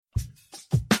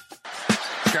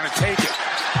Gonna take it.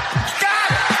 Got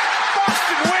it!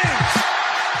 Boston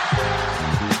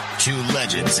wins! Two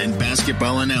legends in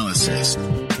basketball analysis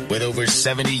with over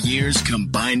 70 years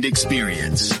combined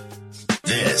experience.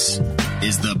 This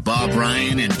is the Bob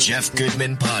Ryan and Jeff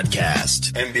Goodman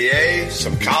podcast. NBA,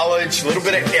 some college, a little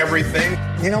bit of everything.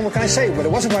 You know, what can I say? But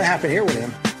it wasn't going to happen here with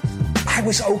him. I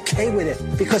was okay with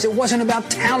it because it wasn't about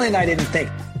talent, I didn't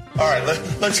think. All right,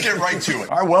 let's get right to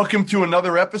it. All right, welcome to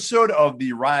another episode of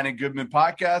the Ryan and Goodman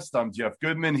podcast. I'm Jeff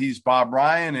Goodman. He's Bob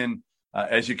Ryan. And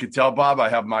as you can tell, Bob, I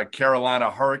have my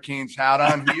Carolina Hurricanes hat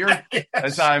on here yes.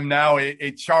 As I'm now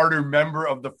a charter member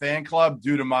of the fan club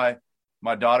due to my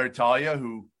daughter, Talia,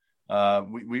 who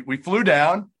we flew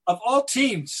down. Of all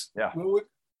teams. Yeah.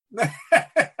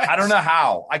 I don't know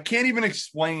how. I can't even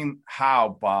explain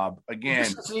how, Bob.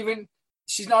 Again.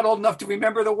 She's not old enough to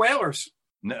remember the Whalers.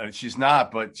 No, she's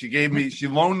not, but she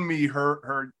loaned me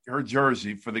her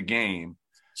jersey for the game.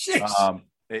 A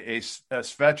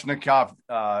Svechnikov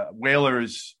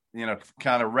Whalers,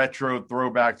 kind of retro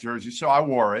throwback jersey. So I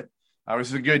wore it. I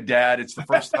was a good dad. It's the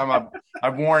first time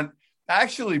I've worn.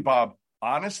 Actually, Bob,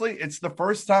 honestly, it's the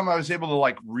first time I was able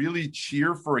to really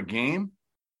cheer for a game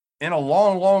in a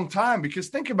long, long time. Because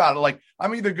think about it,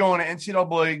 I'm either going to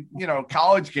NCAA,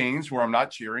 college games where I'm not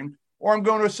cheering, or I'm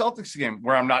going to a Celtics game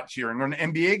where I'm not cheering, or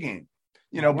an NBA game,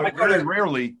 but very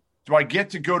rarely do I get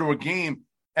to go to a game.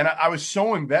 And I was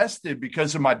so invested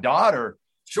because of my daughter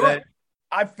that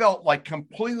I felt like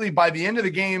completely by the end of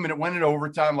the game, and it went into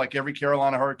overtime like every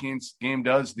Carolina Hurricanes game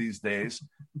does these days.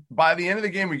 By the end of the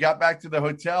game, we got back to the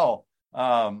hotel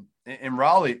in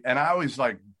Raleigh, and I was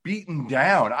beaten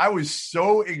down. I was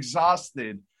so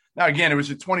exhausted. Now, again, it was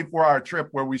a 24-hour trip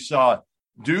where we saw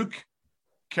Duke,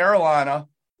 Carolina.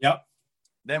 Yep.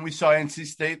 Then we saw NC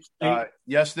State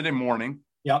yesterday morning.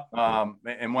 Yep.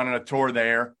 And went on a tour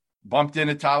there. Bumped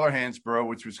into Tyler Hansbrough,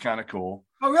 which was kind of cool.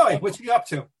 Oh, really? What's he up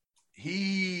to?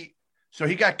 He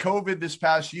got COVID this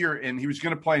past year, and he was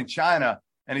going to play in China.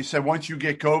 And he said, once you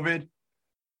get COVID,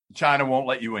 China won't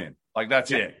let you in.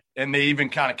 That's it. And they even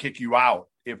kind of kick you out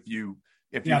if you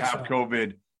have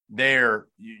COVID there.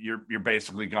 You're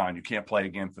basically gone. You can't play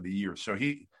again for the year. So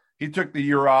he took the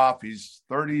year off. He's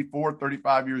 34,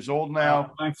 35 years old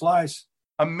now. Time flies.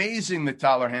 Amazing that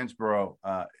Tyler Hansbrough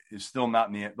is still not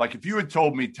in the – if you had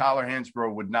told me Tyler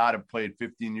Hansbrough would not have played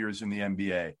 15 years in the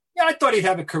NBA. Yeah, I thought he'd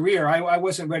have a career. I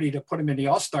wasn't ready to put him in the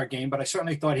All-Star game, but I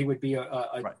certainly thought he would be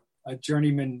a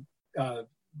journeyman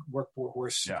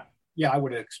workhorse. Yeah, I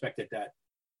would have expected that.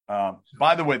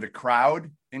 By the way, the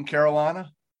crowd in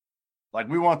Carolina,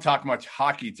 we won't talk much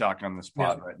hockey talk on this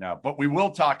pod right now, but we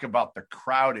will talk about the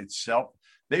crowd itself.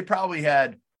 They probably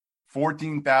had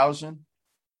 14,000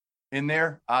 in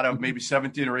there out of maybe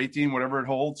 17 or 18, whatever it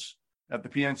holds at the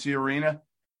PNC Arena.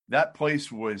 That place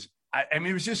was,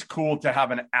 it was just cool to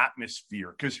have an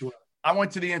atmosphere because I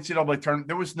went to the NCAA tournament.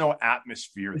 There was no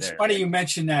atmosphere there. It's funny you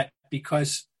mentioned that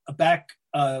because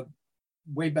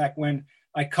way back when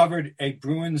I covered a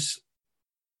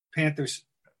Bruins-Panthers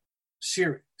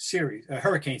series, a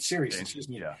Hurricane series, excuse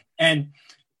me. Yeah. And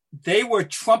they were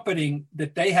trumpeting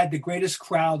that they had the greatest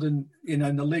crowd in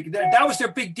the league. That was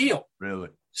their big deal. Really?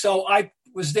 So I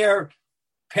was there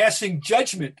passing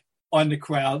judgment on the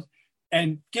crowd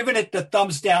and giving it the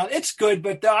thumbs down. It's good,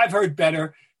 but I've heard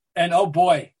better. And oh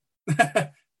boy,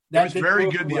 that was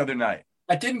very good the other night.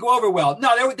 That didn't go over well.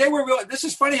 No, they were real. This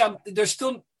is funny. They're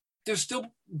still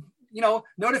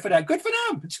noted for that. Good for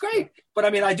them. It's great. But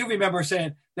I do remember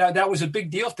saying that was a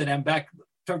big deal to them back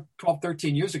 12,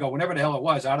 13 years ago, whenever the hell it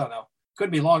was. I don't know.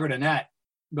 Could be longer than that.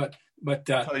 But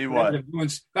I'll tell you what, the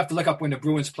Bruins, I have to look up when the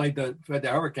Bruins played the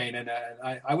Hurricane, and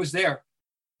I was there.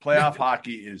 Playoff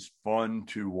hockey is fun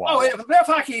to watch. Oh, playoff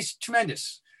hockey is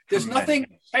tremendous. There's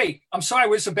nothing. Hey, I'm sorry,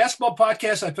 we're just a basketball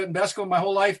podcast. I've played basketball my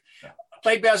whole life. I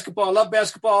played basketball. I love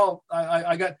basketball.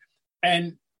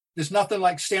 And there's nothing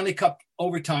like Stanley Cup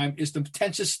overtime is the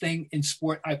tensest thing in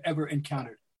sport I've ever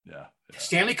encountered. Yeah.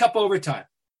 Stanley Cup overtime,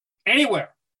 anywhere,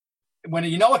 when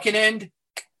it can end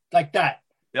like that.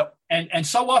 Yep. And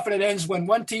so often it ends when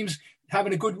one team's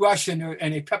having a good rush and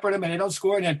they pepper them and they don't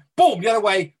score, and then boom, the other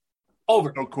way,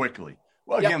 over. So quickly.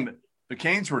 Well, again, the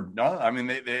Canes were done.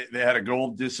 They had a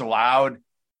goal disallowed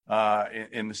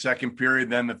in the second period.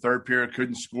 Then the third period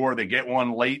couldn't score. They get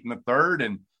one late in the third,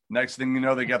 and next thing you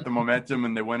know, they got the momentum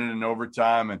and they win it in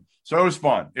overtime. And so it was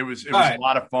fun. It was a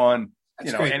lot of fun.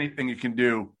 That's great. Anything you can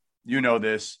do,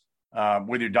 this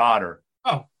with your daughter.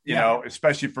 Oh,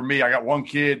 especially for me. I got one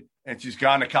kid, and she's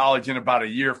gone to college in about a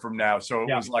year from now. So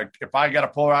it was like, if I got to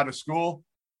pull her out of school,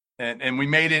 and we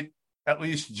made it at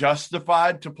least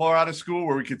justified to pull her out of school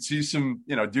where we could see some,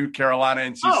 Duke, Carolina,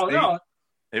 NC State. No.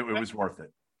 It was worth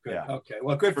it. Good. Yeah. Okay.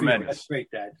 Well, good for Tremendous. you. That's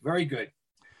great, Dad. Very good.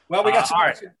 Well, we got some. All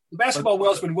right. The basketball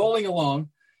world's been rolling along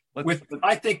with, let's-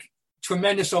 I think,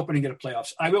 tremendous opening of the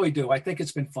playoffs. I really do. I think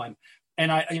it's been fun.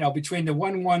 And between the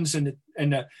 1-1s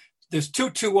and there's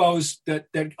 2-2-0s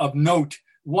that of note.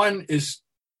 One is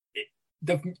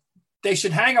they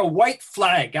should hang a white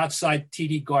flag outside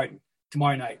TD Garden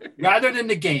tomorrow night rather than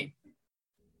the game.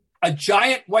 A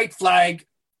giant white flag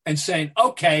and saying,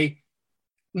 okay,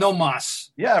 no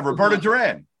mas. Yeah, Roberto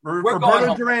Duran.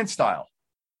 Roberto Duran style.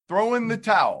 Throw in the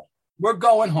towel. We're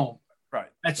going home. Right.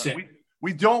 That's it.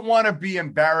 We don't want to be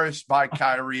embarrassed by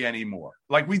Kyrie anymore.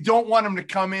 Like, we don't want him to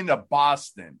come into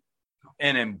Boston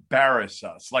and embarrass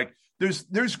us. Like,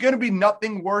 there's going to be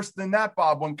nothing worse than that,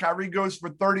 Bob, when Kyrie goes for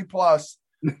 30+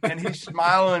 and he's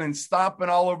smiling and stomping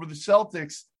all over the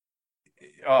Celtics.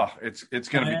 Oh, it's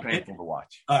going to be painful to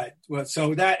watch. All right. Well,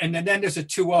 so that, and then there's a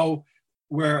 2-0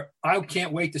 where I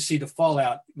can't wait to see the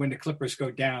fallout when the Clippers go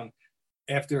down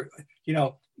after,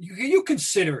 you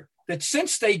consider that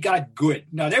since they got good.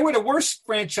 Now, they were the worst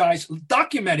franchise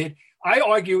documented. I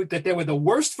argue that they were the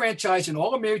worst franchise in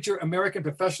all major American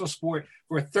professional sport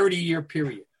for a 30-year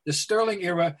period. The Sterling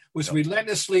era was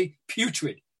relentlessly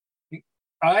putrid.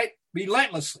 All right?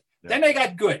 Relentlessly. Yep. Then they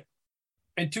got good.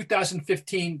 In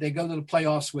 2015, they go to the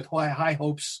playoffs with high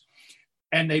hopes,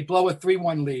 and they blow a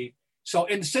 3-1 lead. So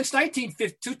since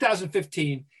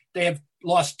 2015, they have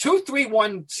lost 2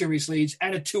 3-1 series leads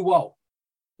and a 2-0.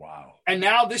 Wow. And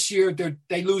now this year,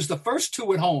 they lose the first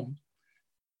 2 at home.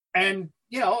 And,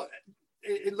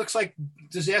 it looks like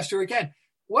disaster again.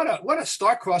 What a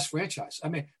star-crossed franchise. I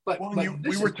mean,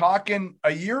 we were talking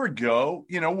a year ago,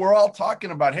 we're all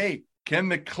talking about, hey, can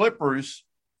the Clippers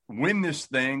win this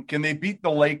thing? Can they beat the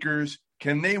Lakers?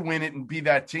 Can they win it and be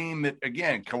that team that,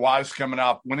 again, Kawhi's coming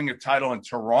off winning a title in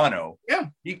Toronto? Yeah.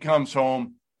 He comes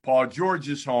home. Paul George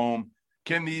is home.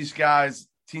 Can these guys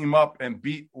team up and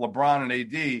beat LeBron and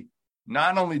AD?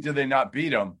 Not only do they not beat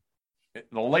them,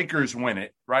 the Lakers win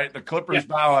it, right? The Clippers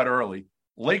bow out early.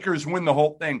 Lakers win the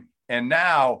whole thing. And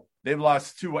now they've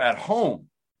lost 2 at home.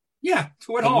 Yeah,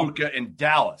 2 at home. Luka and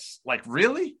Dallas. Like,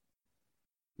 really?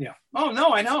 Yeah. Oh,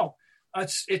 no, I know.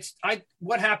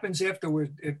 What happens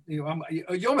afterward? You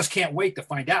almost can't wait to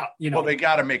find out. Well, they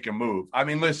got to make a move. I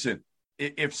mean, listen,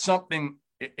 if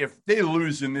they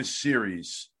lose in this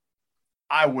series,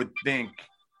 I would think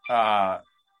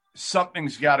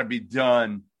something's got to be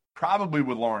done, probably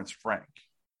with Lawrence Frank.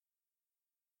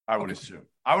 I would assume.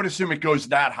 I would assume it goes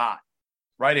that high,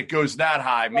 right? It goes that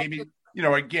high. Maybe,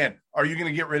 again, are you going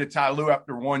to get rid of Ty Lue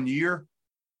after 1 year?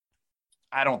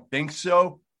 I don't think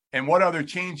so. And what other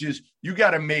changes? You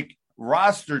got to make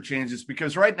roster changes,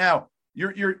 because right now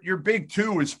your big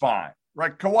 2 is fine,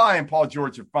 right? Kawhi and Paul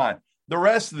George are fine. The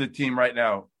rest of the team right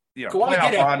now,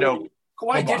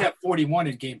 Kawhi did have 41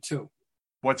 in game 2.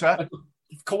 What's that?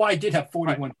 Kawhi did have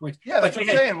 41 points. Yeah, that's what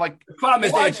I'm saying. Like, the problem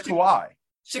is they had Kawhi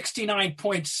 69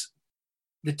 points,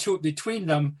 the 2 between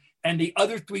them, and the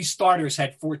other 3 starters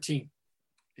had 14.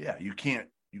 Yeah, you can't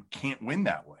win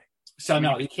that way. So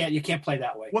no, you can't play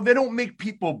that way. Well, they don't make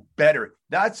people better.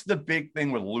 That's the big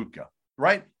thing with Luka,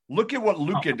 right? Look at what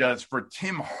Luka does for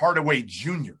Tim Hardaway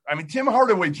Jr. I mean, Tim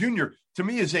Hardaway Jr. to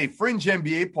me is a fringe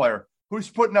NBA player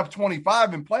who's putting up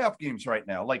 25 in playoff games right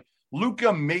now. Like,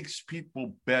 Luka makes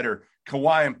people better.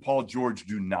 Kawhi and Paul George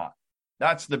do not.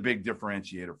 That's the big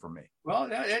differentiator for me. Well,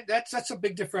 that's a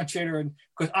big differentiator,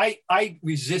 because I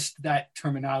resist that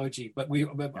terminology, but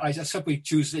I just simply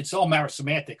choose. It's all matter of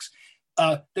semantics.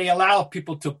 They allow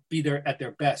people to be there at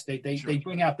their best. They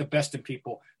bring out the best in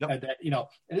people. Yep.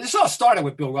 And this all started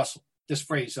with Bill Russell. This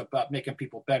phrase about making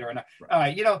people better. And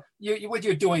what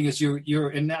you're doing is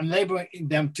you're enabling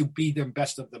them to be the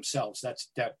best of themselves. That's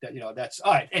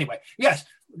all right. Anyway, yes,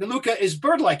 the Luka is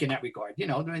bird-like in that regard.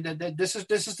 This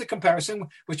is the comparison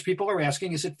which people are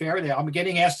asking. Is it fair? I'm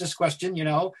getting asked this question,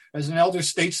 as an elder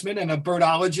statesman and a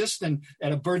birdologist and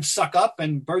a bird suck up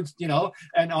and birds, and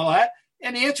all that.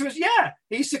 And the answer is, yeah,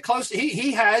 he's the closest.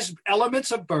 He has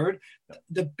elements of bird.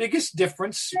 The biggest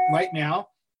difference right now,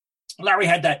 Larry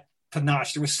had that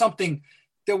panache.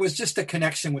 There was just a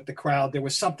connection with the crowd. There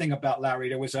was something about Larry.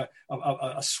 There was a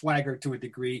swagger to a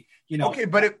degree, Okay,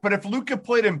 but if Luka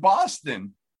played in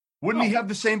Boston, wouldn't he have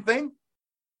the same thing?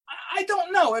 I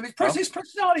don't know. I mean, his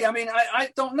personality. I mean, I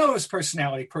don't know his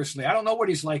personality personally. I don't know what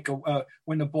he's like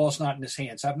when the ball's not in his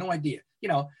hands. I have no idea.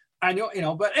 I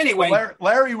know, but anyway,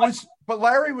 Larry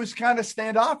was kind of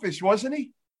standoffish, wasn't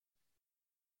he?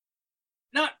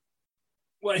 Not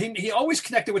well. He always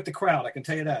connected with the crowd. I can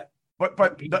tell you that.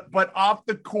 But off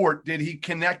the court, did he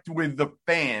connect with the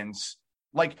fans?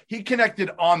 Like, he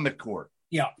connected on the court.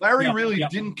 Larry really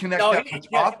didn't connect that much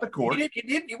off the court.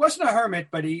 He wasn't a hermit,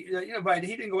 but he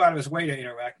didn't go out of his way to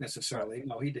interact necessarily.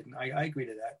 No, he didn't. I agree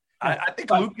to that. I think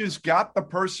Luka's got the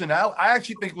personality. I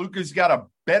actually think Luka's got a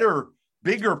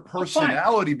bigger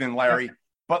personality than Larry. Yeah.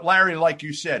 But Larry, like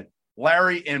you said,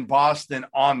 Larry in Boston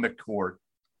on the court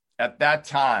at that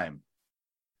time,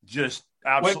 just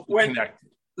absolutely connected.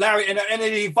 Larry, and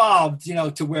it evolved,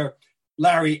 to where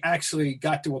Larry actually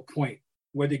got to a point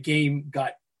where the game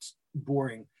got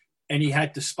boring and he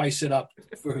had to spice it up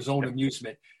for his own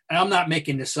amusement. And I'm not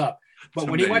making this up, but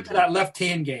when he went to that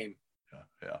left-hand game,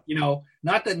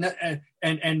 not that,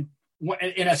 and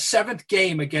in a seventh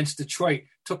game against Detroit,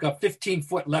 took a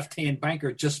 15-foot left-hand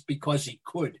banker just because he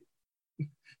could.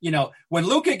 When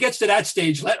Luka gets to that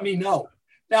stage, let me know.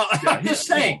 Now, I'm just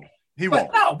saying. He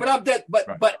won't. No, but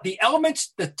the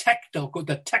elements, the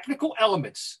technical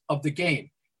elements of the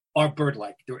game are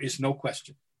bird-like. There is no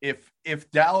question.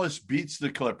 If Dallas beats the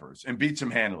Clippers and beats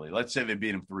them handily, let's say they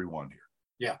beat them 3-1 here.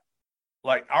 Yeah.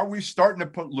 Like, are we starting to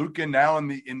put Luka now in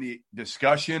the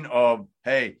discussion of,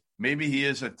 hey, maybe he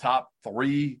is a top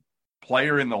 3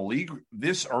 player in the league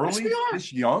this early,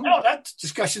 this young? No, that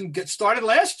discussion started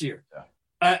last year. Yeah.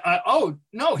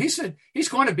 No, he said he's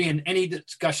going to be in any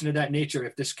discussion of that nature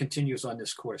if this continues on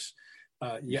this course.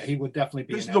 He would definitely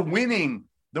be. Because the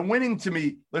winning to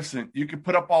me, listen, you can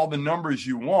put up all the numbers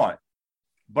you want,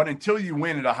 but until you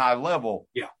win at a high level,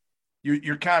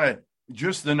 you're kind of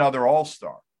just another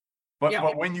all-star.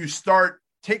 But when you start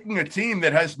taking a team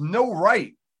that has no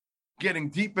right getting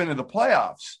deep into the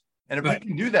playoffs, and if you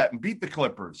can do that and beat the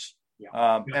Clippers,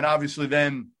 and obviously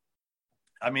then,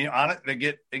 I mean, on it they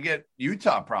get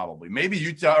Utah probably, maybe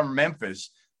Utah or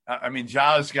Memphis. I mean,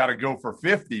 Ja's got to go for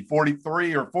 50,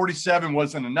 43 or 47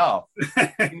 wasn't enough.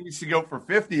 He needs to go for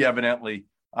 50, evidently,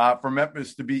 for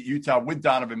Memphis to beat Utah with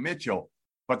Donovan Mitchell.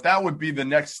 But that would be the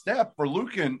next step for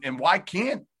Luka. And why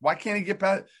can't he get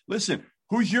past? Listen,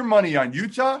 who's your money on,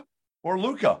 Utah or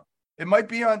Luka? It might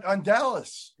be on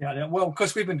Dallas. Yeah, well,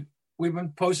 because we've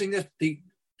been posing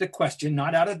the question,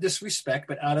 not out of disrespect,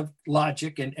 but out of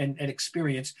logic and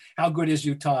experience. How good is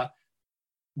Utah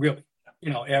really?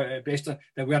 Based on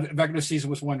the regular season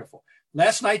was wonderful.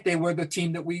 Last night, they were the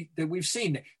team that we've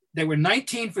seen. They were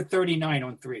 19 for 39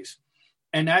 on threes.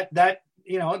 And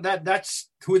that's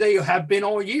who they have been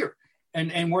all year.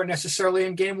 And weren't necessarily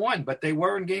in game one, but they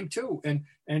were in game two. And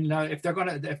if they're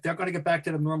gonna get back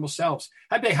to their normal selves,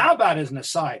 how about as an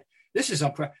aside? This is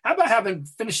how about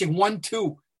finishing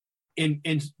 1-2 in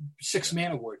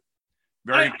 6-man award?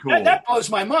 Very cool. That blows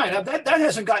my mind. That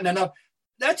hasn't gotten enough.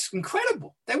 That's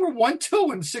incredible. They were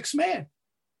 1-2 in 6-man.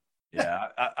 Yeah,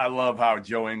 I love how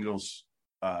Joe Ingles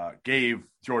gave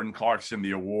Jordan Clarkson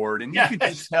the award, and you could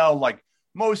just tell, like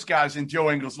most guys, and Joe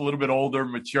Ingles a little bit older,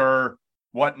 mature,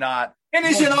 whatnot. And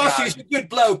he's an Aussie. He's a good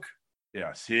bloke.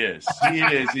 Yes, he is. He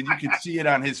is, and you can see it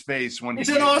on his face when he's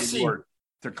an Aussie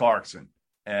to Clarkson.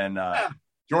 And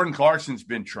Jordan Clarkson's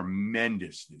been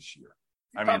tremendous this year.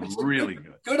 I mean, really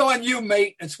good. Good on you,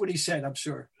 mate. That's what he said, I'm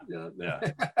sure. Yeah.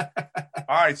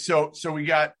 All right, so we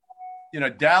got,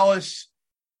 Dallas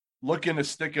looking to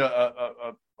stick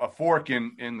a fork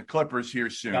in the Clippers here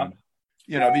soon.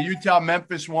 Yeah. The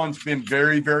Utah-Memphis one's been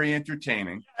very, very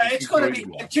entertaining. It's going to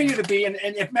continue to be, and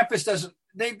if Memphis doesn't,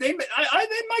 they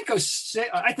might go.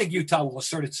 I think Utah will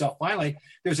assert itself finally.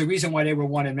 There's a reason why they were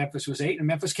 1 and Memphis was 8, and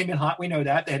Memphis came in hot. We know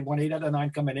that they had won 8 out of 9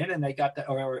 coming in, and they got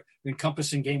or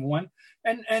encompassing game 1,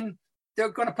 and they're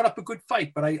going to put up a good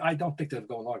fight. But I don't think they'll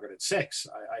go longer than 6.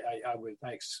 I would.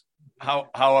 Thanks. How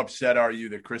upset are you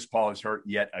that Chris Paul is hurt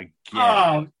yet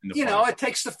again? It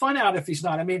takes the fun out if he's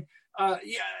not. I mean,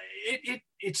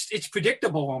 it's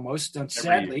predictable almost.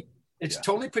 Sadly, it's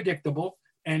totally predictable.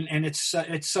 And it's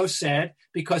so sad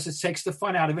because it takes the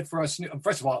fun out of it for us.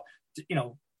 First of all,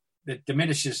 it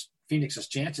diminishes Phoenix's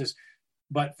chances.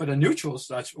 But for the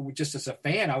neutrals, just as a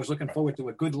fan, I was looking forward to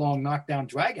a good long knockdown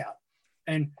drag out.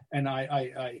 And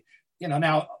I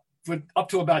now for up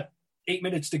to about 8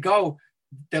 minutes to go,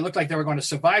 they looked like they were going to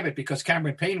survive it because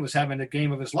Cameron Payne was having the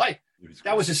game of his life.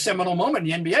 That was a seminal moment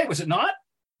in the NBA, was it not?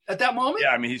 At that moment?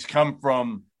 Yeah, I mean, he's come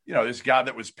from, this guy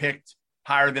that was picked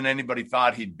higher than anybody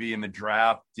thought he'd be in the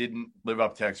draft, didn't live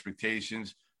up to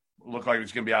expectations, looked like he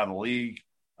was going to be out of the league,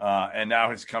 and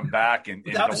now has come back and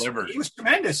delivered. He was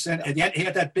tremendous. And at the end, he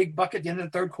had that big bucket at the end of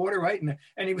the third quarter, right?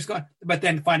 And he was gone. But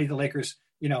then finally the Lakers,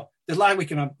 there's a lot we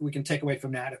can take away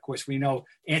from that. Of course, we know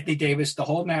Anthony Davis, the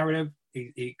whole narrative,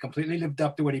 he completely lived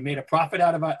up to it. He made a profit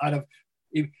out of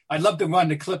I'd love to run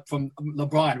the clip from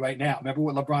LeBron right now. Remember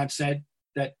what LeBron said?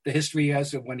 That the history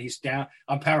has of when he's down,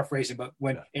 I'm paraphrasing, but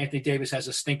when Anthony Davis has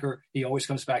a stinker, he always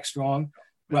comes back strong.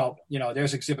 Well,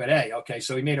 there's Exhibit A. Okay,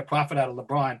 so he made a profit out of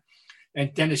LeBron,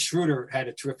 and Dennis Schroeder had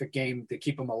a terrific game to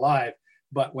keep him alive.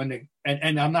 But when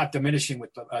and I'm not diminishing with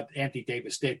Anthony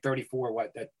Davis, did 34,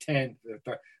 at 10,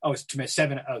 it's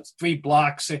 7, 3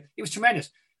 blocks. It was tremendous.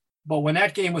 But when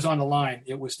that game was on the line,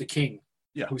 it was the king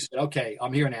who said, "Okay,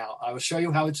 I'm here now. I will show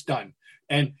you how it's done."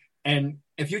 And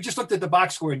if you just looked at the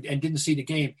box score and didn't see the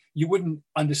game, you wouldn't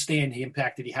understand the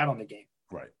impact that he had on the game.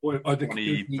 Right. Or the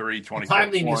 23, 24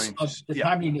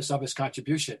 timeliness of his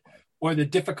contribution, or the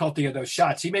difficulty of those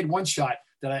shots. He made one shot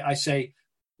that I say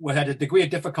had a degree of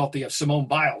difficulty of Simone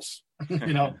Biles,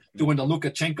 doing the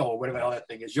Lukashenko or whatever that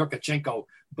thing is, Yurkachenko.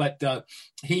 But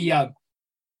he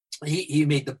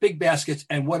made the big baskets,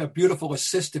 and what a beautiful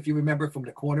assist, if you remember, from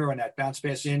the corner on that bounce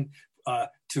pass in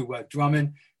to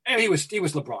Drummond. And he was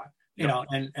LeBron,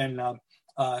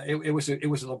 it was a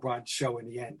LeBron show in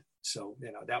the end. So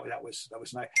that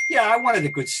was nice. Yeah, I wanted a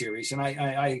good series,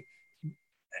 and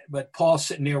but Paul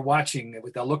sitting there watching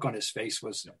with that look on his face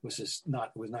was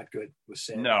not good. It was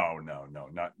sad. No,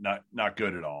 not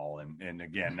good at all. And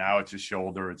again, now it's a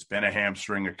shoulder. It's been a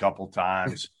hamstring a couple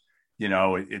times.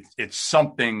 It's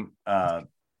something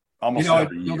almost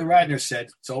every year. The Radner said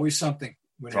it's always something.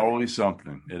 It's always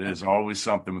something. It is always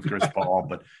something with Chris Paul.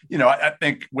 But I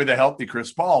think with a healthy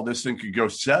Chris Paul, this thing could go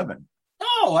 7.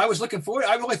 No, I was looking forward.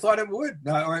 I really thought it would,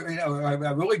 or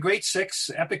a really great 6,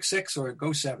 epic 6, or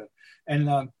go 7. And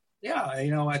I'm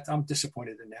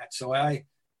disappointed in that. So I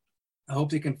hope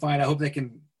they can I hope they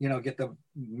can get the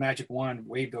magic wand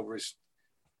waved over his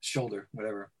shoulder,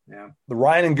 whatever. Yeah. The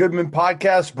Ryan and Goodman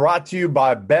podcast brought to you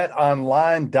by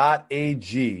betonline.ag.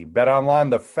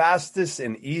 BetOnline, the fastest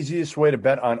and easiest way to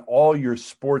bet on all your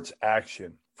sports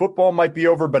action. Football might be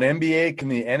over, but NBA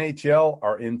and the NHL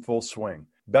are in full swing.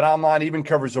 BetOnline even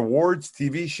covers awards,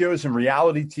 TV shows, and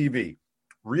reality TV.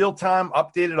 Real-time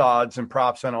updated odds and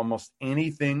props on almost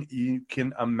anything you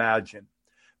can imagine.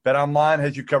 BetOnline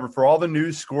has you covered for all the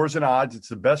news, scores, and odds. It's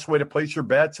the best way to place your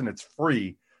bets, and it's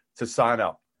free to sign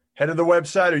up. Head to the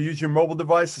website or use your mobile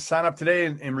device to sign up today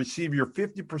and receive your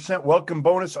 50% welcome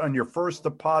bonus on your first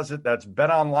deposit. That's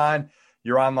BetOnline,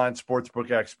 your online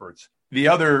sportsbook experts. The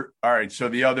other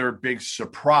big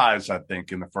surprise, I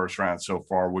think, in the first round so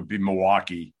far would be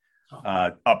Milwaukee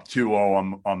up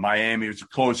 2-0 on Miami. It was a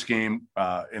close game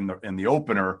in the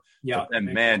opener. Yeah.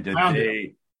 And man, did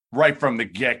they, right from the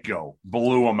get-go,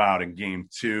 blew them out in game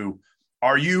 2.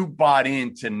 Are you bought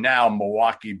into now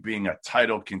Milwaukee being a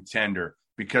title contender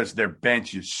because their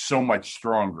bench is so much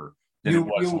stronger than it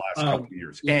was the last couple of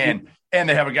years? And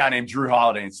they have a guy named Drew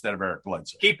Holiday instead of Eric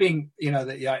Bledsoe. Keeping,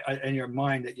 in your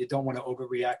mind that you don't want to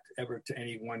overreact ever to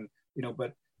anyone,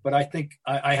 but I think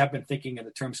I have been thinking in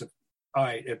the terms of, all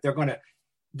right, if they're going to,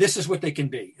 this is what they can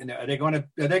be. And are they going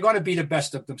to be the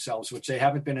best of themselves, which they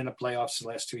haven't been in the playoffs the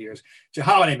last 2 years. So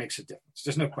Holiday makes a difference.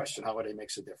 There's no question Holiday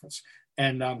makes a difference.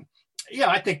 And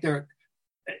I think they're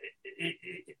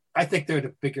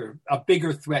a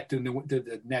bigger threat to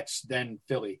the Nets than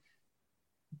Philly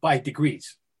by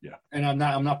degrees. Yeah. And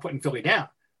I'm not putting Philly down.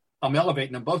 I'm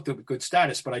elevating them both to a good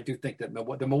status, but I do think that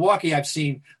the Milwaukee I've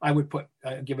seen, I would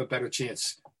give a better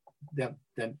chance than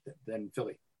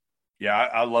Philly. Yeah,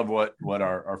 I love what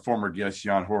our former guest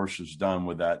Jan Horst has done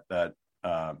with that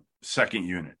second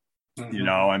unit.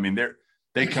 Mm-hmm.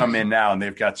 They come in now and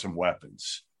they've got some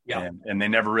weapons. Yeah. And they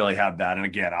never really have that. And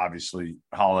again, obviously,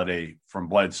 Holiday from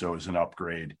Bledsoe is an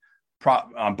upgrade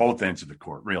on both ends of the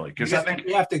court, really. Because I think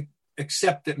you have to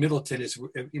accept that Middleton is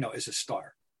a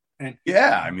star. And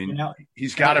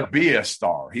he's got to be a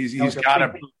star. He's got to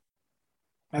be.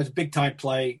 That was a big time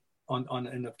play in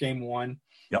the game 1.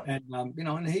 Yep. And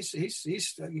and he's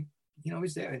he's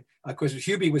there. Of course,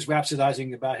 Hubie was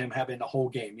rhapsodizing about him having the whole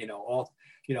game.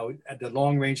 At the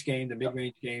long range game, the mid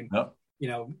range game. Yep.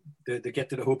 The get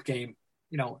to the hoop game.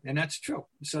 And that's true.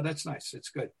 So that's nice. It's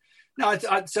good. No,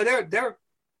 so they're.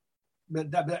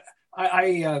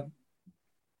 I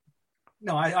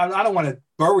don't want to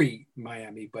bury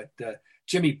Miami, but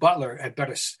Jimmy Butler had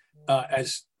better,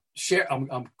 as Cher,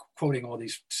 I'm quoting all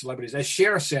these celebrities, as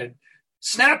Cher said,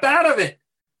 snap out of it.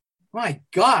 My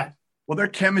God. Well, their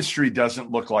chemistry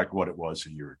doesn't look like what it was a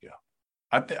year ago.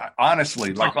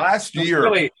 Honestly, like last year.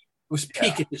 Really, it was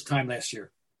peak at this time last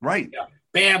year. Right. Yeah.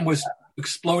 Bam was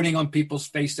exploding on people's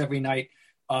face every night.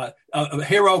 A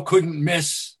hero couldn't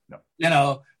miss.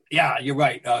 No. Yeah, you're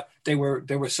right. There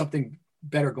was something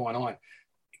better going on.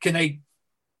 Can they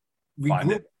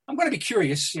regroup? I'm going to be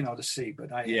curious, to see.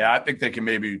 But I think they can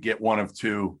maybe get one of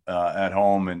two at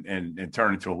home and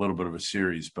turn into a little bit of a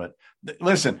series. But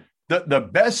listen, the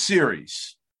best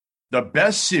series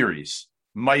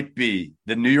might be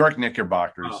the New York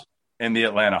Knickerbockers and the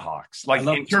Atlanta Hawks, like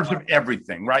in terms of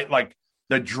everything, right? Like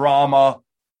the drama,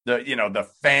 the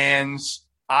fans,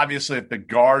 obviously at the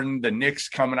Garden, the Knicks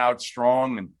coming out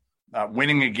strong and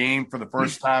winning a game for the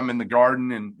first time in the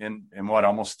Garden in what,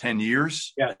 almost 10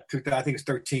 years? Yeah, I think it's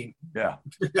 13. Yeah.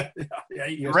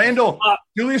 Randle,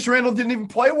 Julius Randle didn't even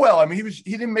play well. I mean,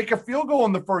 he didn't make a field goal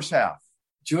in the first half.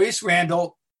 Julius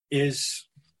Randle is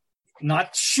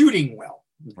not shooting well.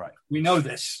 Right. We know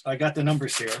this. I got the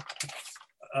numbers here.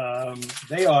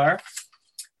 They are.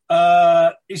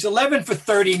 He's 11 for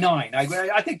 39.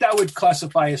 I think that would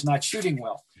classify as not shooting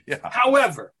well. Yeah.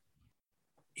 However,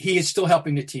 he is still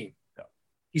helping the team. Yeah.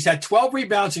 He's had 12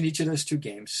 rebounds in each of those 2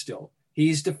 games still.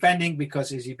 He's defending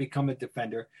because as he become a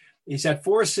defender. He's had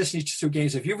 4 assists in each 2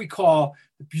 games. If you recall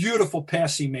the beautiful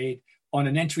pass he made on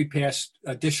an entry pass,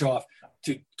 dish off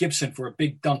to Gibson for a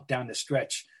big dunk down the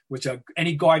stretch, which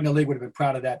any guard in the league would have been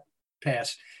proud of that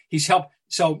pass. He's helped.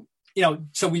 So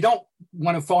we don't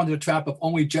want to fall into the trap of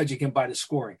only judging him by the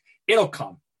scoring. It'll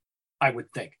come, I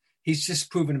would think. He's just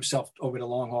proven himself over the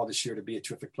long haul this year to be a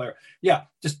terrific player. Yeah,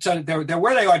 just so they're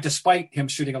where they are despite him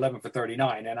shooting 11 for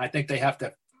 39. And I think they have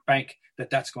to bank that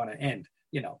that's going to end,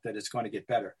 that it's going to get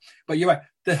better. But you're right.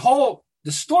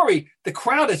 The story, the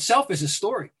crowd itself is a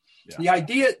story. Yeah. The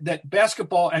idea that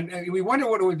basketball, and we wonder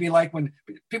what it would be like when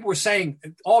people were saying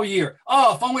all year,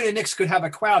 if only the Knicks could have a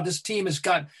crowd. This team has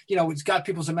got, it's got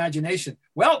people's imagination.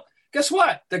 Well, guess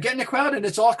what? They're getting a crowd and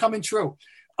it's all coming true.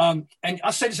 And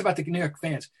I'll say this about the New York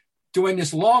fans. During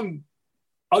this long,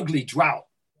 ugly drought,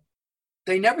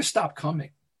 they never stopped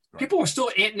coming. Right. People were still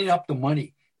eating up the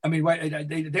money. I mean,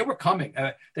 they were coming.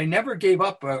 They never gave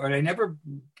up or they never,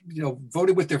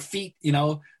 voted with their feet,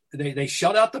 They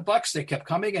shut out the Bucks. They kept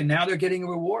coming, and now they're getting a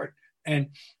reward. And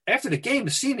after the game,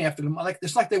 the scene after them,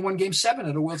 it's like they won Game 7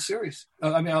 of the World Series.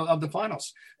 Of the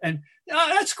finals, and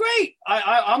that's great.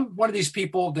 I'm one of these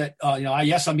people that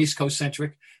yes, I'm East Coast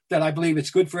centric. That I believe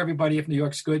it's good for everybody if New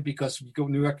York's good because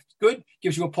New York's good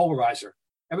gives you a polarizer.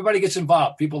 Everybody gets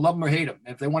involved. People love them or hate them.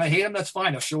 And if they want to hate them, that's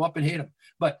fine. They'll show up and hate them.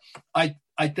 But I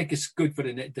think it's good for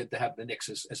to have the Knicks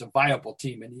as a viable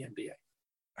team in the NBA.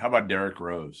 How about Derrick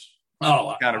Rose?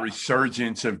 Oh, kind of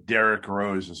resurgence of Derrick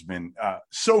Rose has been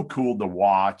so cool to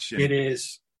watch. And, it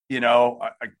is.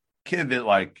 A kid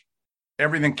that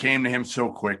everything came to him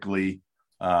so quickly.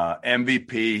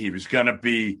 MVP, he was going to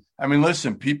be. I mean,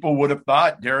 listen, people would have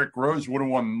thought Derrick Rose would have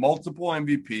won multiple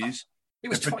MVPs. He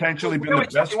was potentially been the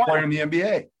best player in the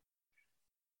NBA.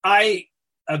 I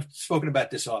have spoken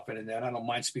about this often, and I don't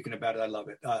mind speaking about it. I love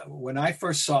it. When I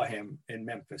first saw him in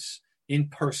Memphis in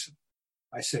person,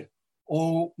 I said,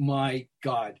 oh my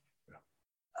God.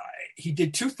 He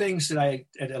did 2 things that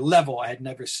at a level I had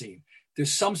never seen.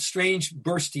 There's some strange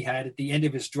burst he had at the end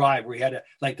of his drive where he had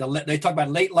they talk about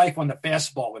late life on the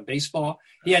fastball in baseball.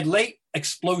 He had late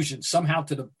explosions somehow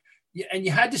and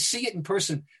you had to see it in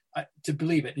person to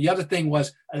believe it. The other thing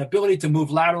was an ability to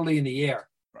move laterally in the air,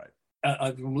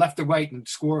 right, from left to right and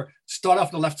start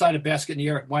off the left side of the basket in the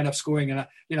air, wind up scoring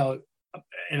in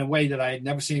a way that I had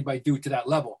never seen anybody do to that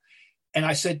level. And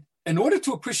I said, in order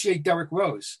to appreciate Derrick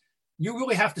Rose, you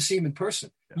really have to see him in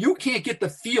person. Yeah. You can't get the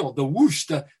feel, the whoosh,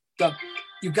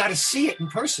 you got to see it in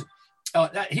person.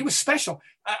 He was special.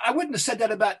 I wouldn't have said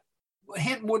that about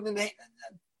more than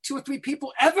 2 or 3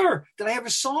 people ever that I ever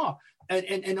saw.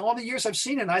 And all the years I've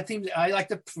seen it, I think I like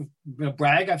to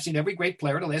brag. I've seen every great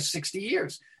player in the last 60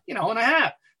 years, and a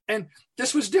half. And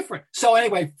this was different. So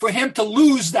anyway, for him to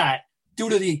lose that due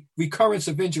to the recurrence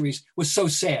of injuries was so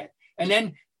sad. And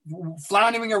then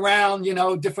floundering around,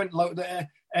 different,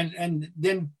 and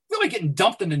then really getting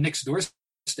dumped in the Knicks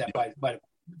doorstep by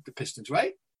the Pistons,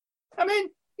 right? I mean,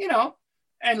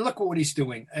 and look what he's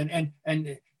doing, and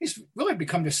he's really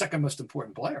become the second most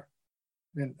important player.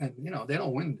 And they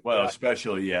don't win. Well,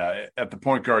 especially at the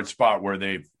point guard spot where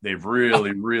they've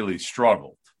really really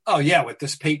struggled. Oh yeah, with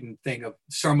this Peyton thing of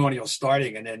ceremonial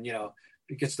starting, and then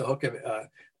he gets the hook of it.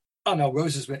 Oh no,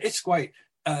 Rose has been. It's quite.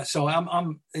 So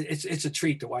it's a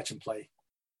treat to watch him play.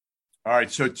 All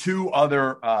right, so 2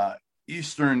 other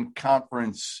Eastern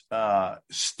Conference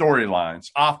storylines,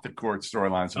 off the court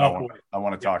storylines. I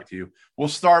want to talk to you. We'll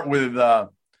start with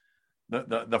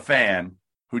the fan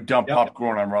who dumped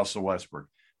popcorn on Russell Westbrook.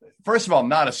 First of all,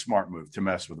 not a smart move to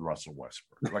mess with Russell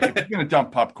Westbrook. If you're going to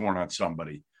dump popcorn on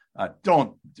somebody,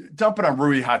 don't dump it on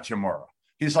Rui Hachimura.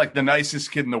 He's like the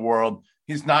nicest kid in the world.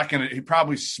 He's not going to. He'd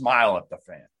probably smile at the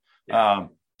fan. Yeah.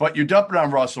 But you're dumping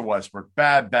on Russell Westbrook.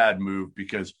 Bad move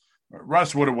because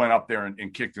Russ would have went up there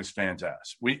and kicked this fan's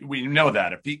ass. We know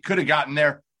that. If he could have gotten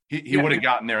there, he would have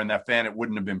gotten there, and that fan, it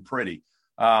wouldn't have been pretty.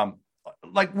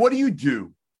 What do you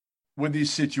do with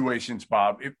these situations,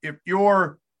 Bob? If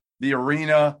you're the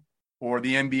arena or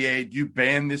the NBA, do you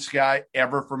ban this guy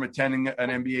ever from attending an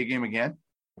NBA game again?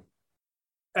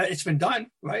 It's been done,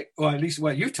 right? Or at least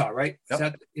Utah, right?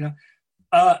 Yep. Is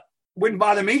that, wouldn't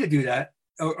bother me to do that,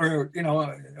 or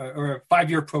a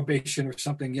 5-year probation or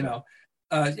something,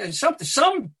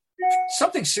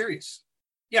 something serious.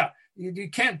 Yeah, you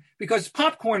can't, because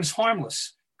popcorn is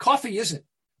harmless. Coffee isn't.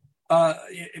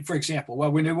 For example,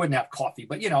 well, we wouldn't have coffee,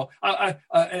 but the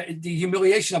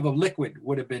humiliation of a liquid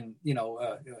would have been,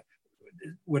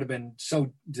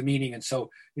 so demeaning and so,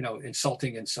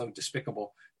 insulting and so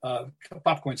despicable.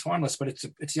 Popcorn's harmless, but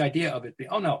it's the idea of it being,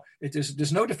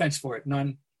 there's no defense for it,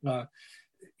 none.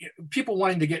 People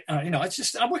wanting to get, it's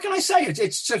just, what can I say?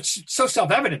 It's so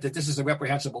self-evident that this is a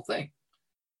reprehensible thing.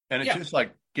 And it just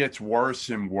gets worse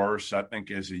and worse, I think,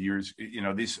 as the years,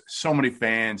 so many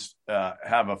fans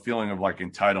have a feeling of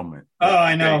entitlement. Oh,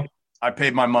 I know. I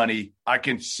paid my money. I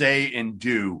can say and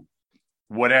do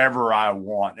whatever I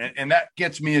want. And that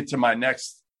gets me into my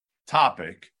next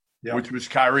topic, which was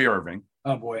Kyrie Irving.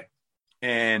 Oh, boy.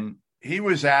 And he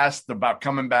was asked about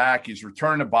coming back. He's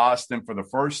returned to Boston for the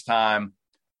first time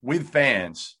with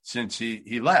fans since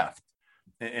he left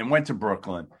and went to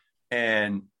Brooklyn.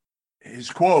 And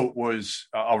his quote was,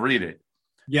 I'll read it.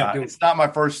 Yeah, it's not my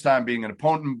first time being an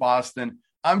opponent in Boston.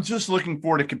 I'm just looking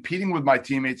forward to competing with my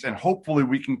teammates, and hopefully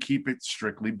we can keep it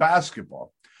strictly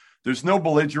basketball. There's no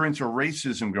belligerence or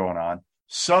racism going on,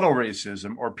 subtle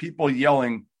racism, or people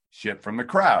yelling shit from the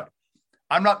crowd.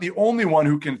 I'm not the only one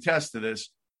who can attest to this,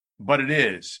 but it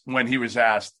is when he was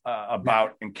asked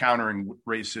about encountering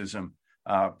racism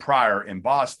prior in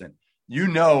Boston.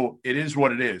 It is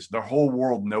what it is. The whole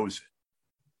world knows it.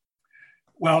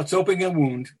 Well, it's opening a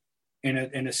wound in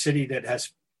a city that has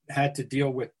had to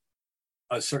deal with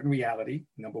a certain reality,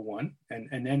 number one,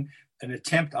 and then an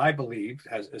attempt, I believe,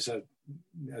 as a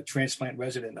transplant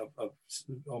resident of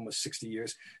almost 60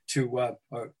 years, to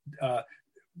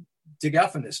dig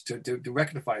out from this, to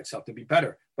rectify itself, to be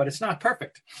better. But it's not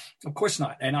perfect. Of course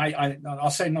not. And I'll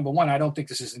say, number one, I don't think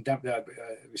this is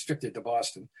restricted to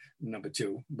Boston, number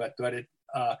two. But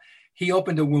he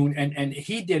opened a wound, and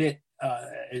he did it.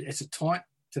 It's a taunt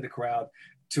to the crowd.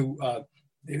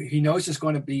 He knows it's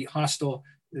going to be hostile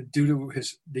due to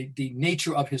the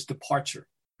nature of his departure,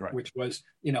 right, which was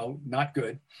not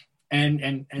good,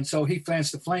 and so he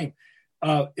fans the flame.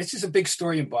 This is a big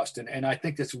story in Boston, and I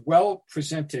think it's well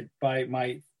presented by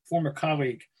my former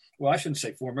colleague. Well, I shouldn't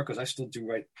say former, because I still do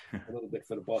write a little bit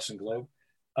for the Boston Globe.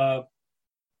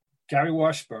 Gary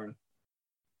Washburn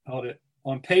held it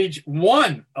on page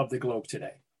 1 of the Globe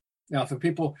today. Now, for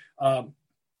people who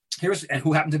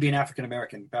happened to be an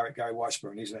African-American, Gary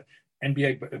Washburn, he's an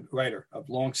NBA writer of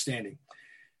long standing.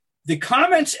 The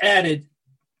comments added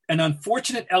an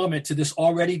unfortunate element to this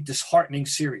already disheartening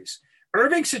series.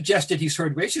 Irving suggested he's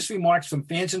heard racist remarks from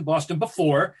fans in Boston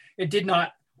before and did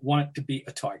not want to be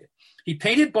a target. He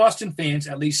painted Boston fans,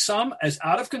 at least some, as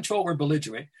out of control or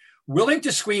belligerent, willing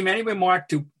to scream any remark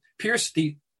to pierce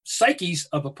the psyches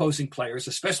of opposing players,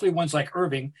 especially ones like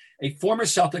Irving, a former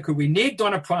Celtic who reneged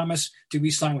on a promise to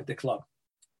re-sign with the club.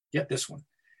 Get this one.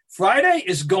 Friday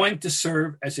is going to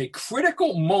serve as a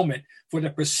critical moment for the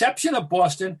perception of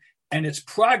Boston and its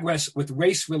progress with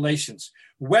race relations.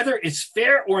 Whether it's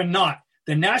fair or not,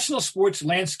 the national sports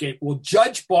landscape will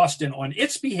judge Boston on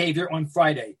its behavior on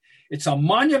Friday. It's a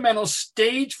monumental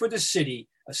stage for the city,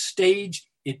 a stage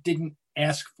it didn't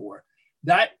ask for.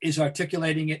 That is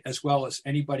articulating it as well as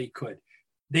anybody could.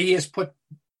 He has put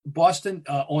Boston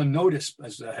on notice,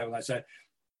 as I said.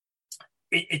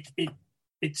 It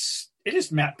is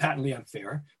patently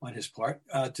unfair on his part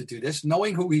to do this,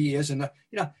 knowing who he is, and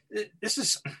this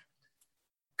is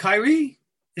Kyrie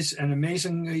is an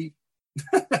amazingly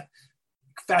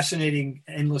fascinating,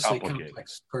 endlessly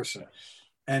complex person.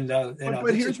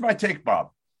 But here's my take,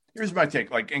 Bob. Here's my take.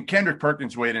 And Kendrick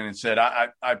Perkins weighed in and said,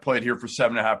 I played here for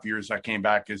 7.5 years. I came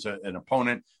back as an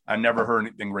opponent. I never heard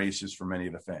anything racist from any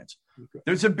of the fans. Okay.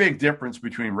 There's a big difference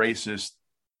between racist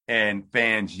and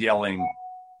fans yelling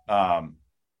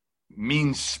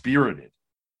mean-spirited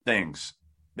things.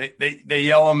 They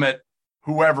yell them at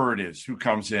whoever it is who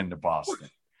comes into Boston.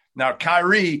 Now,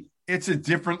 Kyrie, it's a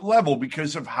different level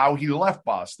because of how he left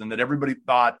Boston, that everybody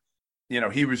thought,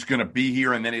 he was going to be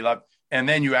here, and then he left. And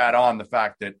then you add on the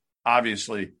fact that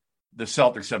obviously the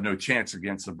Celtics have no chance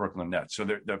against the Brooklyn Nets. So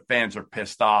the fans are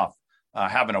pissed off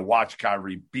having to watch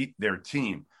Kyrie beat their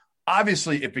team.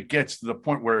 Obviously, if it gets to the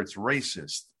point where it's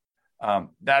racist,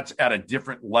 that's at a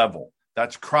different level.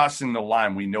 That's crossing the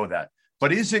line. We know that.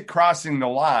 But is it crossing the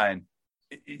line,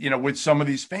 with some of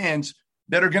these fans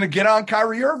that are going to get on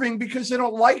Kyrie Irving because they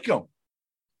don't like him?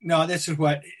 No, this is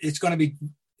what it's going to be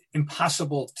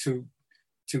impossible to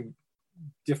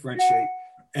differentiate,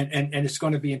 and it's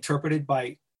going to be interpreted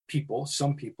by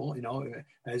some people,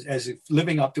 as if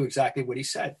living up to exactly what he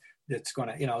said. That's going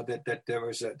to, that there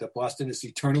was that Boston is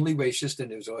eternally racist,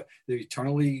 and they're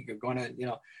eternally going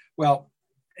to, well,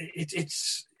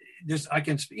 I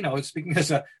can, speaking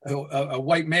as a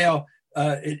white male,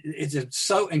 it's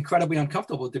so incredibly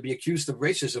uncomfortable to be accused of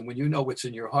racism when you know what's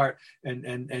in your heart.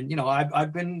 And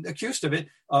I've been accused of it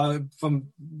from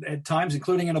at times,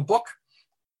 including in a book,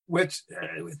 which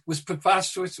was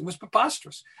preposterous.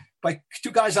 By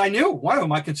two guys I knew. One of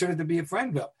them I considered to be a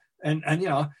friend of, and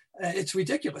it's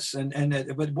ridiculous.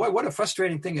 But boy, what a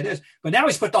frustrating thing it is. But now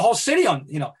he's put the whole city on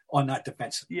that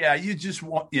defensive. Yeah, you just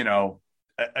want,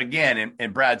 again,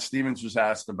 and Brad Stevens was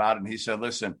asked about it, and he said,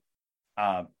 listen,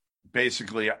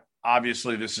 basically,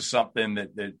 obviously, this is something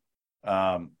that the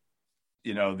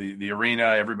arena,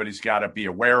 everybody's got to be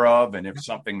aware of. And if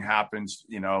something happens,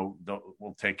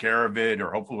 we'll take care of it,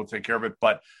 or hopefully we'll take care of it.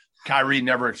 But Kyrie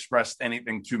never expressed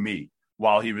anything to me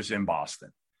while he was in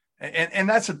Boston. And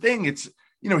that's the thing. It's,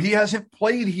 he hasn't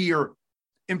played here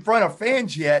in front of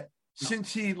fans yet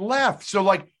since he left.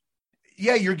 So,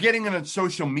 you're getting it on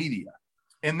social media.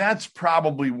 And that's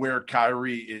probably where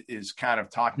Kyrie is kind of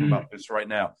talking about this right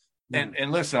now.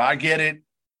 And listen, I get it.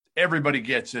 Everybody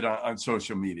gets it on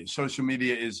social media. Social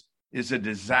media is a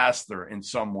disaster in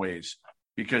some ways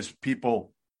because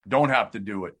people don't have to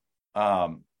do it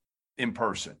in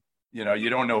person. You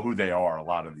don't know who they are, a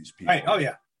lot of these people. Right. Oh,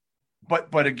 yeah.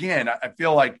 But again, I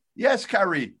feel like, yes,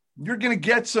 Kyrie, you're going to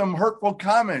get some hurtful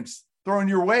comments thrown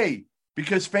your way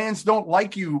because fans don't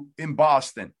like you in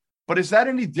Boston. But is that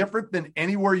any different than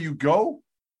anywhere you go,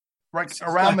 right,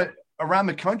 around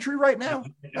the country right now?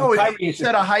 No, it's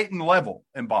at a heightened level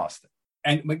in Boston.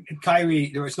 And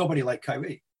Kyrie, there is nobody like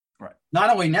Kyrie. Right.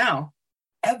 Not only now,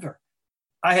 ever.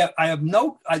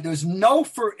 There's no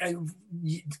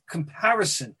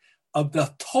comparison of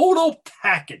the total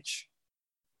package,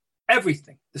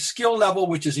 everything, the skill level,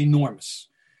 which is enormous,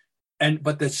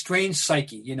 but the strange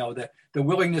psyche, the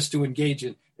willingness to engage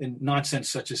in nonsense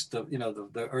such as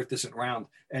the earth isn't round,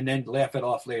 and then laugh it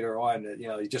off later on.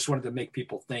 He just wanted to make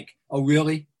people think, oh,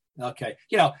 really? Okay.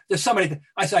 There's somebody,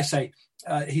 as I say,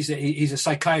 he's a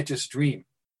psychiatrist's dream.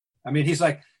 I mean,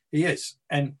 he is.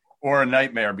 Or a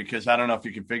nightmare, because I don't know if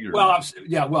you can figure it out.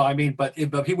 Yeah, well, I mean, but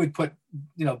he would put,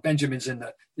 Benjamins in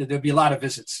there'd be a lot of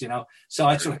visits,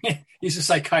 So he's a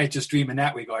psychiatrist's dream in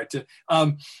that regard too.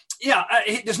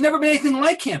 There's never been anything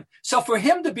like him. So for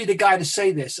him to be the guy to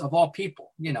say this, of all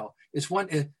people, that's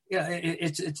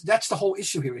the whole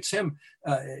issue here. It's him.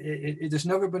 There's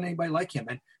never been anybody like him.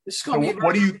 And this is going to be.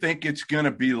 What do you think it's going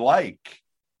to be like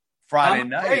Friday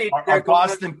night? Are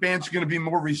Boston fans going to be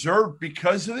more reserved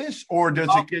because of this, or does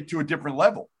it get to a different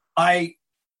level? I'm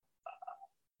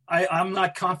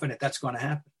not confident that's going to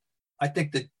happen. I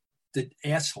think that the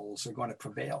assholes are going to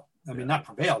prevail. I mean, not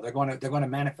prevail. They're going to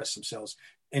manifest themselves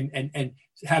and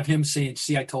have him saying,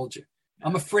 "See, I told you."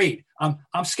 I'm afraid. I'm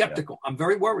skeptical. I'm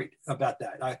very worried about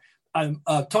that.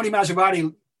 Tony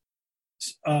Maserati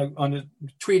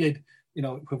tweeted,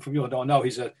 for people who don't know,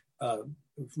 he's a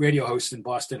radio host in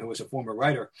Boston who was a former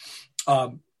writer,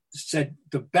 said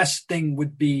the best thing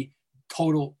would be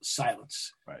total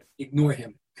silence. Right. Ignore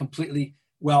him completely.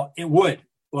 Well, it would.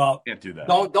 Well, can't do that.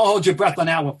 Don't hold your breath on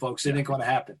that one, folks. It ain't going to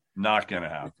happen. Not going to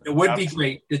happen. It would be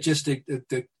great to just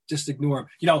ignore him.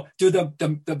 Do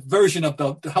the version of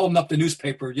the holding up the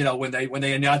newspaper. When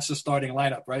they announce the starting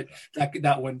lineup, right?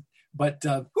 That one. But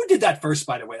who did that first?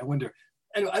 By the way, I wonder.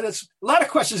 And that's a lot of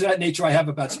questions of that nature I have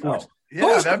about sports. Yeah,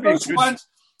 who's the first ones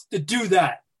to do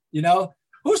that?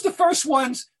 Who's the first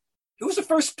ones? Who was the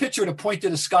first pitcher to point to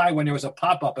the sky when there was a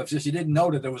pop-up? If you didn't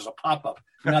know that there was a pop-up.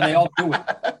 Now they all do it,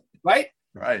 right?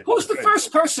 Right. Who's the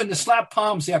first person to slap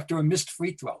palms after a missed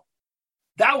free throw?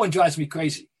 That one drives me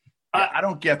crazy. Yeah, I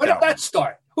don't get that. Where did that one.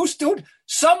 start? Who's doing?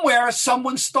 Somewhere,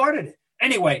 someone started it.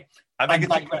 Anyway, I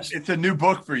think it's a new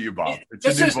book for you, Bob.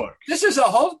 It's a new book. This is a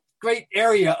whole great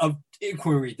area of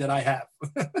inquiry that I have.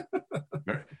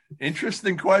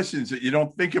 Interesting questions that you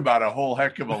don't think about a whole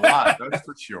heck of a lot. That's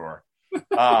for sure.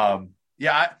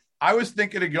 I was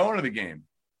thinking of going to the game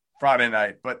Friday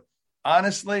night, but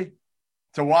honestly,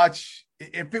 to watch,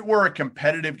 if it were a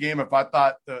competitive game, if I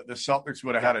thought the Celtics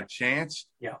would have had a chance,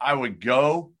 I would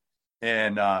go.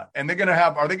 And they're going to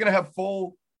have, are they going to have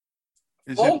full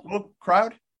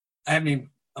crowd?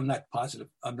 I'm not positive.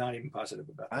 I'm not even positive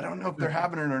about that. I don't know if they're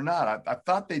having it or not. I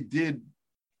thought they did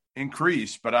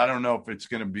increase, but I don't know if it's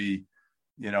going to be,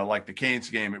 like the Canes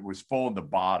game, it was full at the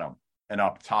bottom and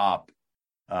up top.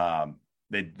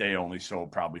 they only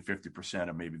sold probably 50%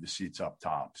 of maybe the seats up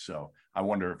top. So I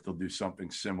wonder if they'll do something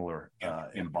similar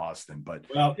in Boston. But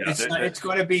it's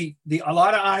going to be a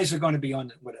lot of eyes are going to be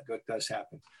on what does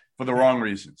happen for the wrong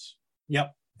reasons.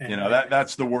 Yep. And,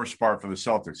 that's the worst part for the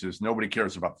Celtics is nobody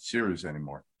cares about the series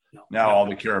anymore. All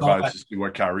they care about is to see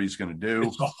what Kyrie's going to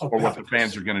do or what the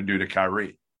fans are going to do to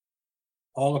Kyrie.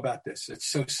 All about this. It's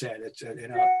so sad. It's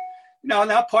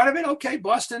now part of it. Okay,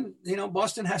 Boston.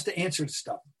 Boston has to answer to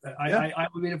stuff.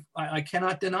 I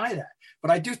cannot deny that.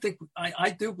 But I do think I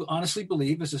do honestly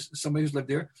believe, as somebody who's lived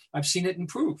there, I've seen it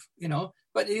improve.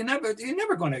 But you're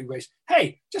never going to erase.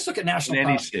 Hey, just look at national in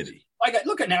politics. any city.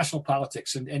 Look at national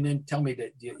politics and then tell me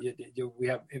that we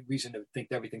have a reason to think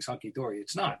that everything's hunky dory.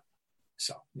 It's not.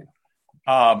 So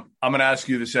I'm going to ask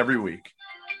you this every week.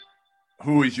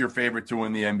 Who is your favorite to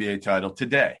win the NBA title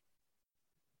today?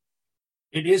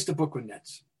 It is the Brooklyn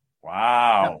Nets.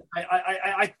 Wow.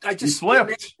 I just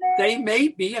flipped. They may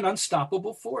be an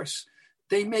unstoppable force.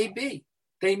 They may be.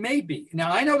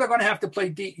 Now, I know they're going to have to play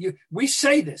deep. We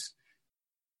say this.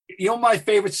 My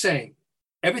favorite saying,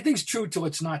 everything's true till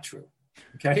it's not true.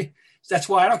 Okay? So that's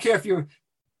why I don't care if you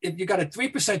got a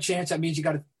 3% chance, that means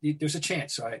there's a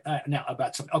chance. All right? Now,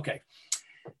 about something. Okay.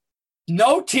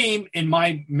 No team in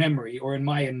my memory or in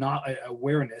my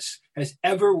awareness has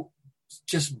ever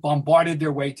just bombarded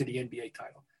their way to the NBA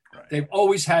title. Right. They've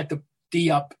always had to D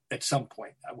up at some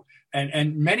point.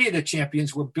 And many of the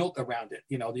champions were built around it.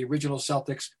 The original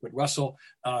Celtics with Russell,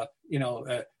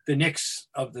 the Knicks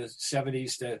of the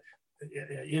 70s,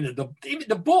 even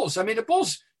the Bulls. I mean, the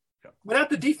Bulls, without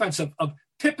the defense of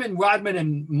Pippen, Rodman,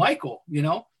 and Michael,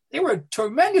 they were a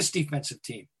tremendous defensive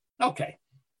team. Okay.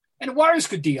 And the Warriors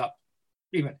could D up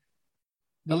even.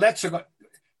 The Nets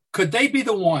could they be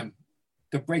the one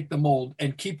to break the mold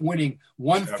and keep winning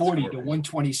 140 to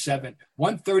 127,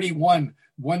 131,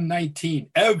 119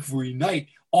 every night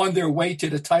on their way to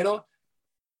the title?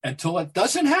 Until it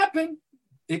doesn't happen,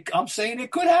 I'm saying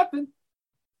it could happen.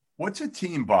 What's a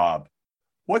team, Bob?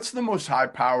 What's the most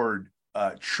high-powered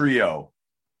trio?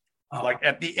 Like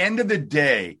at the end of the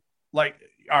day, all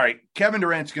right, Kevin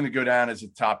Durant's going to go down as a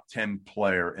top 10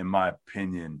 player, in my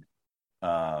opinion,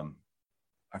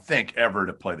 I think, ever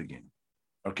to play the game.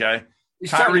 Okay?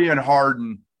 Kyrie and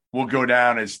Harden will go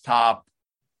down as top,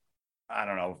 I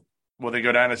don't know, will they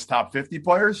go down as top 50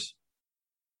 players?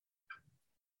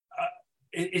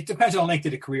 It depends on the length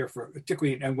of the career,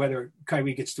 particularly, and whether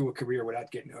Kyrie gets through a career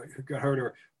without getting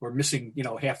hurt or missing,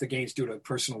 half the games due to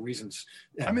personal reasons.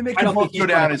 I mean, they can both go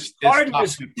down as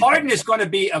Harden is going to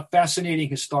be a fascinating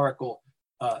historical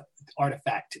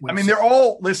artifact. I mean, they're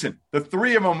all, listen, the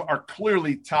three of them are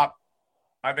clearly top,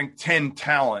 I think, 10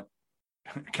 talent.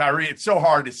 Kyrie, it's so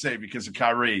hard to say because of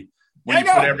Kyrie when you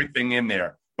put everything in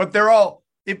there. But they're all,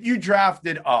 if you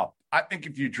drafted up, I think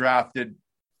if you drafted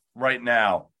right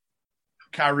now,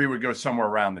 Kyrie would go somewhere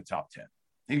around the top 10.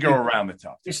 He'd go around the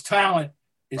top 10. His talent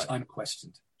is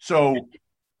unquestioned. So,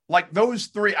 like those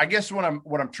three, I guess what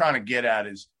I'm trying to get at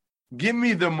is give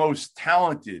me the most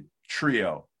talented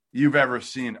trio you've ever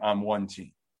seen on one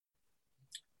team.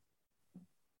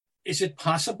 Is it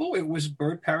possible it was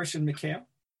Bird, Parrish, and McHale?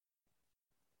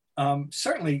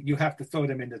 Certainly, you have to throw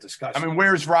them into discussion. I mean,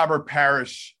 where's Robert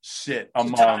Parrish sit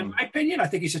among? In my opinion, I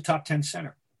think he's a top 10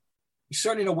 center. He's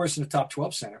certainly no worse than a top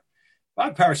 12 center.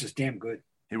 Bob Parrish is damn good.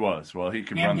 He was. Well, he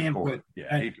could run the court. Good.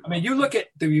 Yeah, I mean, you look at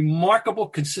the remarkable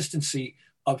consistency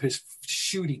of his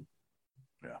shooting.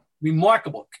 Yeah.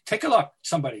 Remarkable. Take a look,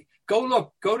 somebody. Go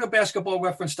to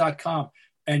basketballreference.com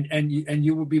and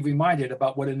you will be reminded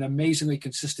about what an amazingly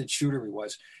consistent shooter he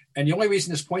was. And the only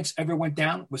reason his points ever went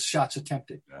down was shots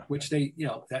attempted, which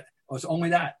that was only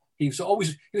that. He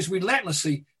was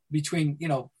relentlessly between,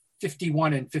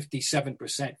 51 and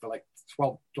 57% for like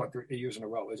 12 years in a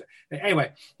row.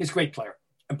 Anyway, he's a great player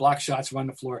and block shots, run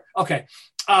the floor. Okay.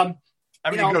 You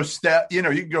can go step. You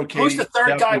can go. KD, who's the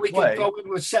third guy we can go in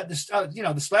with set this?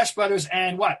 The Splash Brothers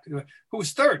and what? Who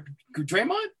was third?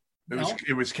 Draymond?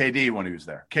 It was KD when he was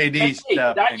there. KD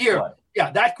Steph, that year. Clay.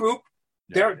 Yeah, that group.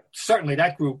 They're certainly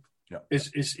that group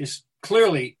is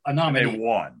clearly a nominee. They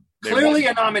won. Clearly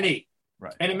a nominee.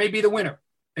 Right. And it may be the winner.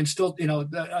 And still,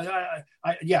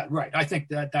 right. I think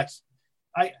that's.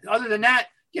 Other than that,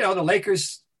 the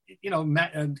Lakers,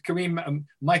 Kareem,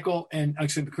 Michael, and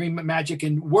Kareem, Magic,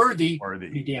 and Worthy.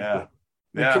 Be damn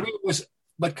good.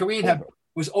 But Kareem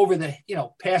was over the,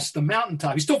 past the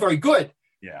mountaintop. He's still very good.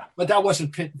 Yeah. But that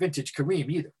wasn't vintage Kareem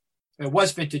either. It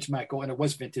was vintage Michael, and it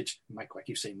was vintage Michael. I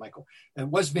keep saying Michael. And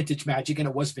it was vintage Magic, and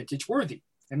it was vintage Worthy.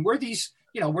 And Worthy's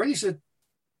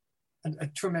a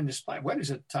tremendous player.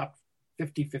 Worthy's a top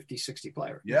 50, 60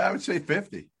 player. Yeah, I would say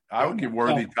 50. I would give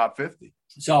Worthy top 50.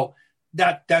 So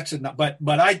That's enough.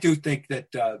 But I do think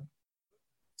that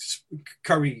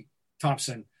Curry,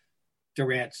 Thompson,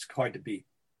 Durant's hard to beat.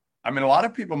 I mean, a lot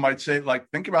of people might say, like,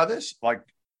 think about this. Like,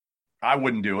 I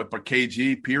wouldn't do it, but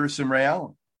KG, Pierce, and Ray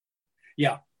Allen.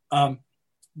 Yeah,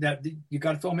 that you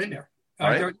got to throw them in there.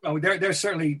 Right. They're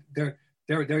certainly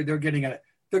they're getting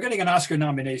an Oscar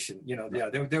nomination. You know, yeah,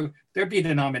 they're being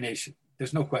a nomination.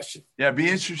 There's no question. Yeah, it'd be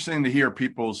interesting to hear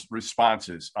people's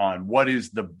responses on what is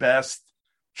the best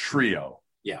trio.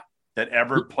 Yeah. That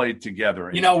ever played together.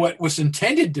 You know what was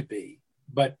intended to be,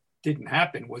 but didn't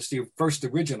happen, was the first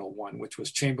original one, which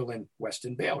was Chamberlain, West,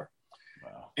 and Baylor.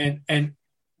 Wow. And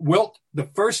Wilt, the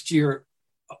first year,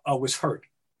 was hurt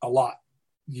a lot.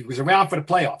 He was around for the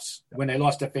playoffs when they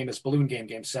lost that famous balloon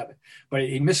game 7, but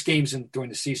he missed games during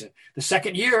the season. The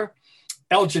second year,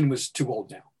 Elgin was too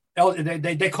old now.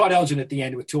 They caught Elgin at the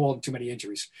end with too old and too many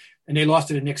injuries, and they lost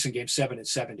to the Knicks in game 7 and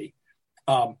 70.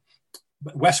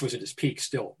 But West was at his peak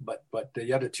still, but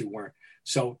the other two weren't.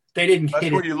 So they didn't hit it.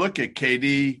 That's where you look at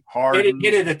KD, Harden. They didn't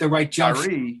hit it at the right juncture.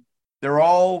 Kyrie, they're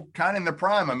all kind of in their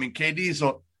prime. I mean, he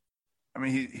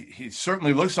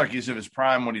certainly looks like he's in his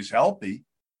prime when he's healthy.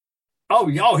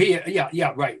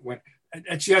 Yeah, right.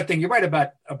 That's the other thing. You're right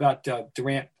about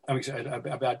Durant.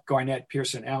 About Garnett,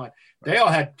 Pearson, Allen. They all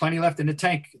had plenty left in the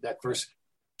tank that first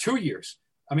 2 years.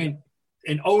 I mean,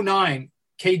 in 2009,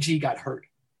 KG got hurt.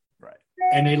 Right.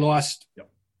 And they lost. Yep.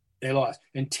 They lost.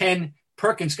 In 2010,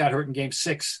 Perkins got hurt in game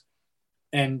 6.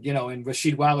 And, and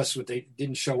Rasheed Wallace, they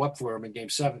didn't show up for him in game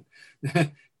 7.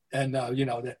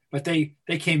 And, but they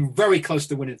came very close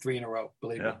to winning 3 in a row,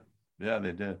 believe me. Yeah,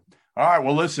 they did. All right.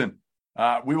 Well, listen,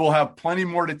 we will have plenty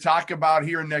more to talk about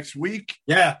here next week.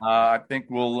 Yeah. I think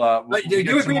we'll do you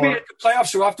agree with me that the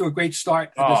playoffs are off to a great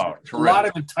start? Oh, There's a lot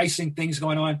of enticing things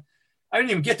going on. I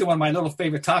didn't even get to one of my little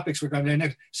favorite topics. We're going to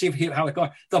next see how it goes.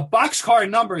 The boxcar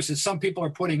numbers that some people are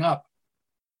putting up,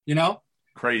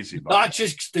 crazy. Not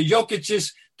just the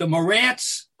Jokic's, the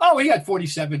Morants. Oh, he had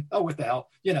 47. Oh, what the hell?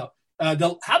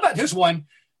 How about this one?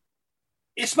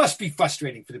 This must be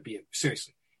frustrating for the BA.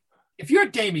 Seriously. If you're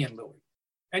Damian Lillard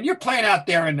and you're playing out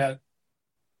there in the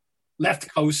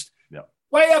left coast,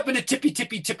 way up in the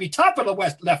tippy top of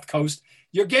the left coast,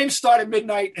 your games start at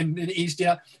midnight in the East.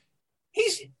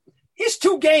 His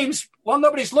 2 games, while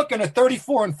nobody's looking, at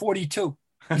 34 and 42.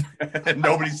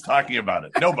 Nobody's talking about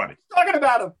it. Nobody's talking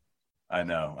about him. I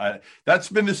know. That's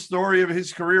been the story of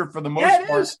his career for the most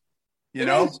part.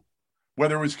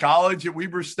 Whether it was college at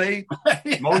Weber State,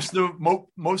 most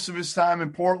of his time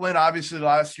in Portland, obviously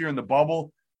last year in the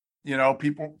bubble,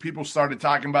 people started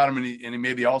talking about him, and he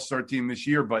made the All-Star team this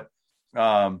year. But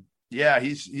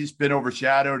he's been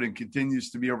overshadowed and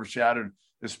continues to be overshadowed,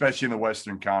 especially in the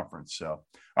Western Conference. So,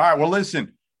 all right, well,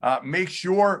 listen, make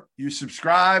sure you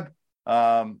subscribe,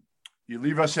 you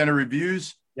leave us any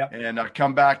reviews, and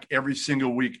come back every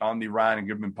single week on the Ryan and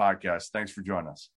Goodman podcast. Thanks for joining us.